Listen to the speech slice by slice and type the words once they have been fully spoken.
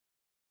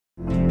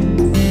Hello,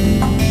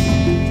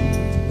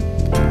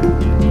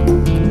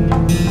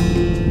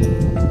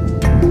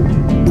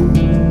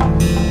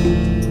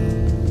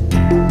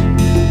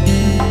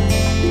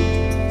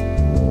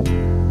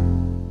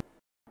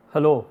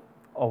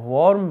 a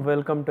warm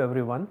welcome to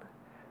everyone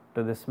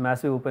to this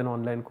massive open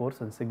online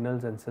course on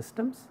signals and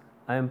systems.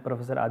 I am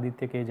Professor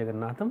Aditya K.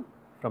 Jagannatham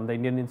from the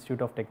Indian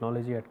Institute of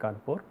Technology at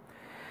Kanpur.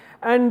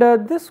 And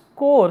this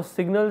course,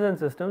 Signals and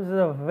Systems, is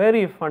a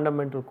very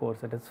fundamental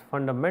course. It is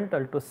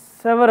fundamental to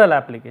several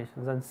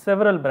applications and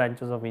several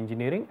branches of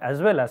engineering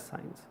as well as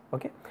science.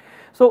 Okay.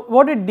 So,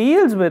 what it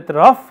deals with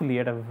roughly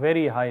at a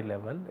very high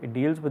level, it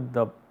deals with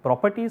the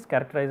properties,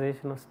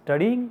 characterization of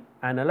studying,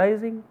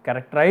 analyzing,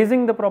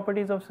 characterizing the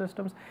properties of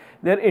systems,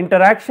 their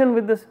interaction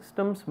with the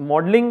systems,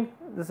 modeling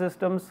the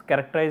systems,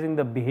 characterizing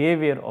the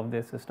behavior of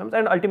their systems,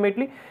 and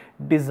ultimately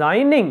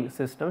designing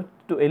systems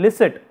to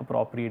elicit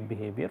appropriate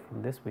behavior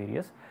from these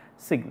various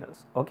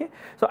signals. Okay.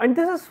 So, and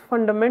this is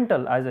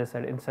fundamental, as I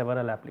said, in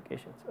several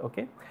applications.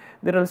 Okay.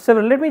 There are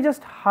several, let me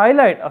just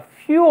highlight a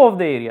few of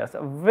the areas,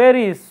 a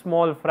very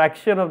small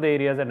fraction of the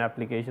areas and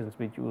applications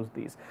which use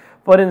these.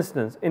 For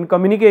instance, in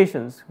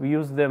communications, we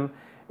use them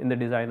in the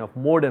design of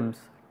modems,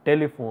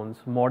 telephones,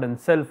 modern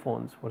cell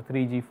phones for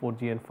 3G,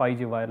 4G and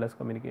 5G wireless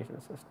communication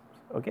systems.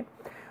 Okay.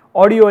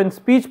 Audio and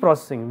speech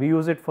processing, we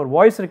use it for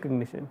voice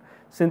recognition,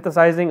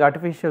 synthesizing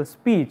artificial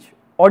speech,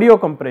 audio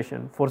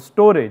compression for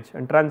storage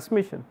and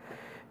transmission.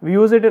 We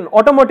use it in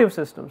automotive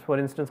systems, for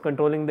instance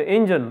controlling the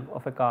engine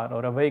of a car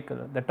or a vehicle,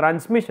 the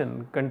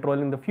transmission,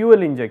 controlling the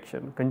fuel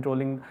injection,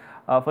 controlling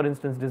for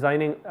instance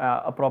designing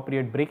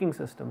appropriate braking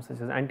systems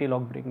such as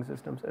anti-lock braking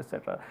systems,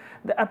 etc.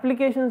 The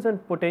applications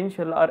and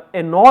potential are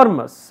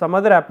enormous. Some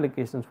other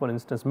applications, for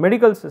instance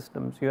medical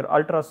systems, your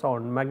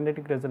ultrasound,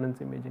 magnetic resonance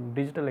imaging,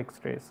 digital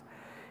x-rays,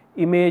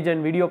 image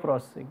and video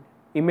processing,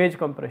 image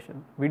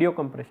compression, video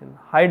compression,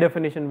 high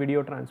definition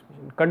video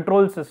transmission,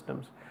 control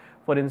systems,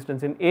 for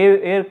instance in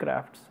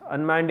aircrafts,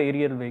 unmanned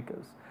aerial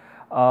vehicles,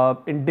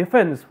 in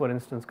defense, for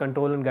instance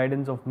control and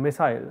guidance of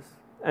missiles,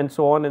 and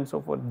so on and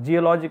so forth,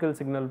 geological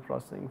signal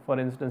processing, for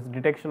instance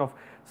detection of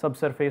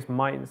subsurface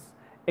mines,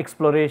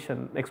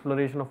 exploration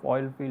of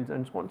oil fields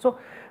and so on. So,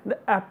 the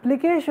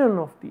application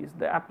of these,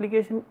 the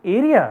application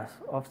areas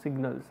of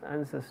signals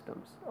and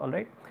systems,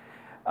 alright,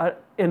 are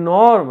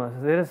enormous.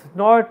 There is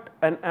not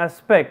an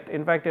aspect,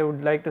 in fact I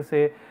would like to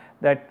say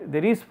that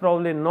there is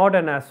probably not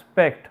an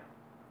aspect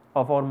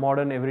of our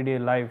modern everyday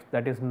life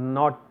that is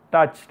not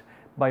touched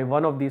by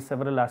one of these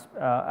several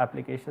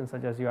applications,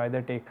 such as you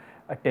either take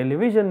a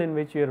television in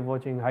which you are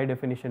watching high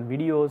definition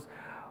videos,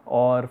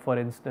 or for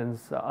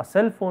instance a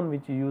cell phone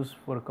which you use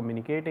for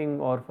communicating,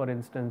 or for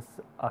instance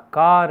a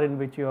car in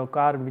which you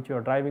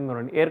are driving, or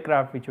an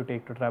aircraft which you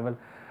take to travel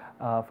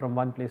from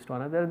one place to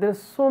another. There are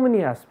so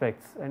many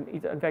aspects, and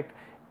in fact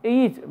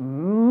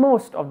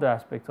most of the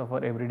aspects of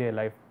our everyday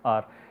life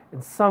are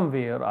in some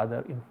way or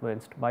other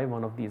influenced by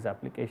one of these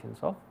applications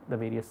of the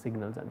various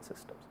signals and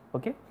systems.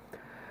 Okay.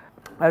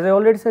 As I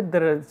already said,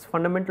 there is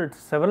fundamental to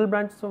several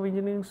branches of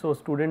engineering. So,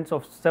 students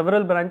of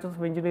several branches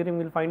of engineering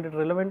will find it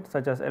relevant,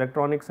 such as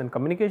electronics and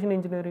communication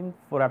engineering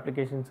for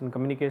applications in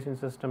communication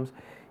systems,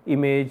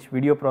 image,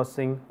 video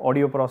processing,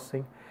 audio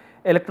processing,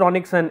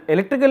 electronics and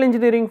electrical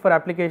engineering for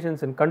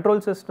applications in control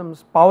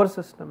systems, power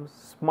systems,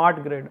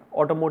 smart grid,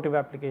 automotive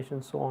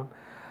applications, so on.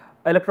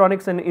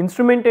 Electronics and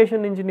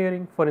instrumentation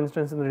engineering, for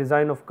instance in the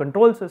design of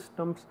control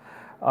systems,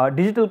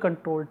 digital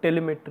control,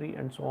 telemetry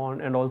and so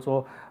on, and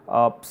also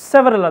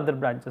several other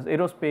branches,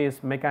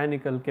 aerospace,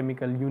 mechanical,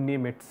 chemical, you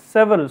name it,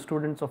 several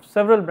students of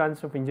several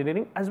branches of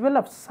engineering as well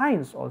as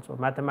science also,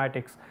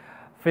 mathematics,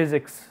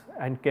 physics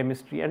and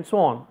chemistry and so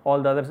on,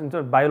 all the others,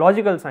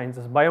 biological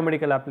sciences,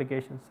 biomedical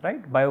applications,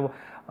 right,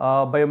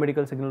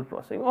 biomedical signal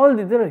processing, all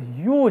these, there are a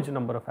huge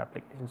number of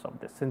applications of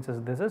this, since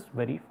this is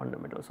very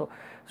fundamental. So,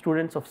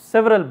 students of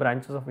several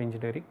branches of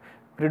engineering,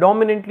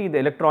 predominantly the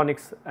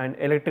electronics and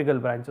electrical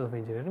branches of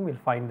engineering, will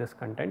find this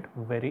content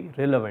very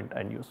relevant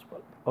and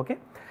useful. Okay.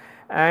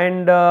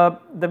 And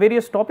the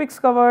various topics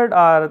covered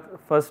are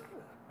first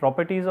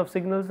properties of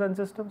signals and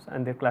systems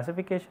and their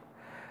classification,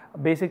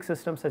 basic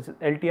systems such as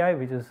LTI,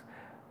 which is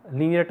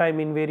linear time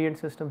invariant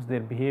systems, their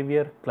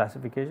behavior,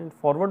 classification,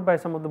 followed by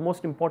some of the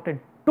most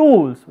important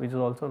tools, which is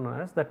also known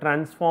as the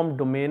transform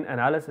domain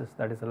analysis,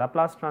 that is the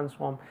Laplace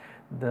transform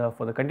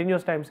for the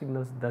continuous time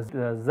signals, the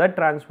Z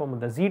transform,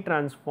 the Z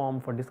transform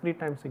for discrete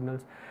time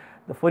signals,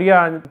 the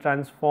Fourier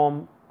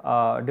transform,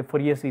 the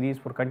Fourier series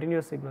for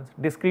continuous signals,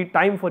 discrete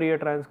time Fourier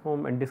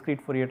transform and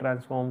discrete Fourier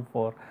transform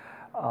for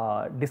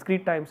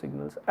discrete time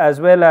signals,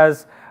 as well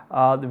as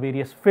the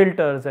various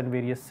filters and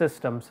various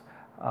systems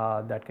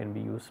that can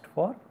be used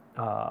for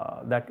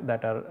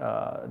that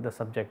are the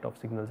subject of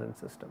signals and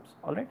systems,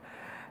 all right.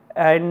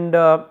 And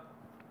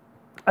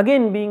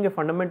again, being a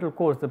fundamental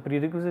course, the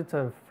prerequisites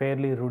are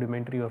fairly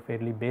rudimentary or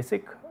fairly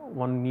basic.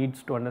 One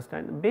needs to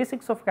understand the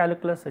basics of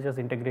calculus such as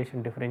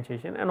integration,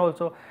 differentiation, and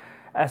also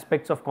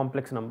aspects of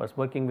complex numbers,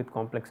 working with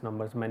complex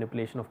numbers,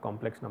 manipulation of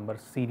complex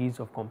numbers, series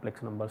of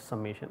complex numbers,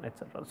 summation,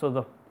 etc. So,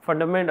 the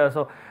fundamental,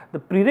 so the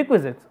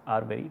prerequisites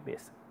are very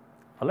basic.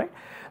 Alright.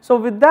 So,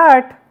 with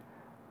that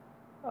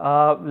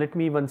let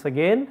me once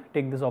again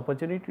take this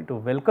opportunity to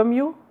welcome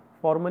you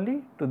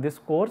formally to this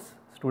course,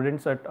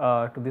 students at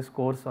to this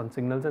course on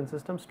signals and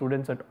systems.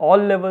 Students at all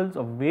levels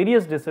of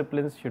various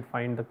disciplines should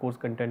find the course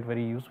content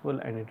very useful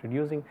and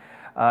introducing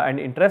and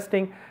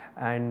interesting,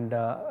 and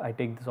I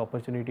take this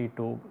opportunity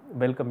to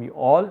welcome you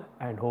all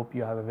and hope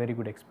you have a very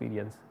good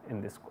experience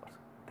in this course.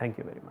 Thank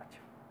you very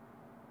much.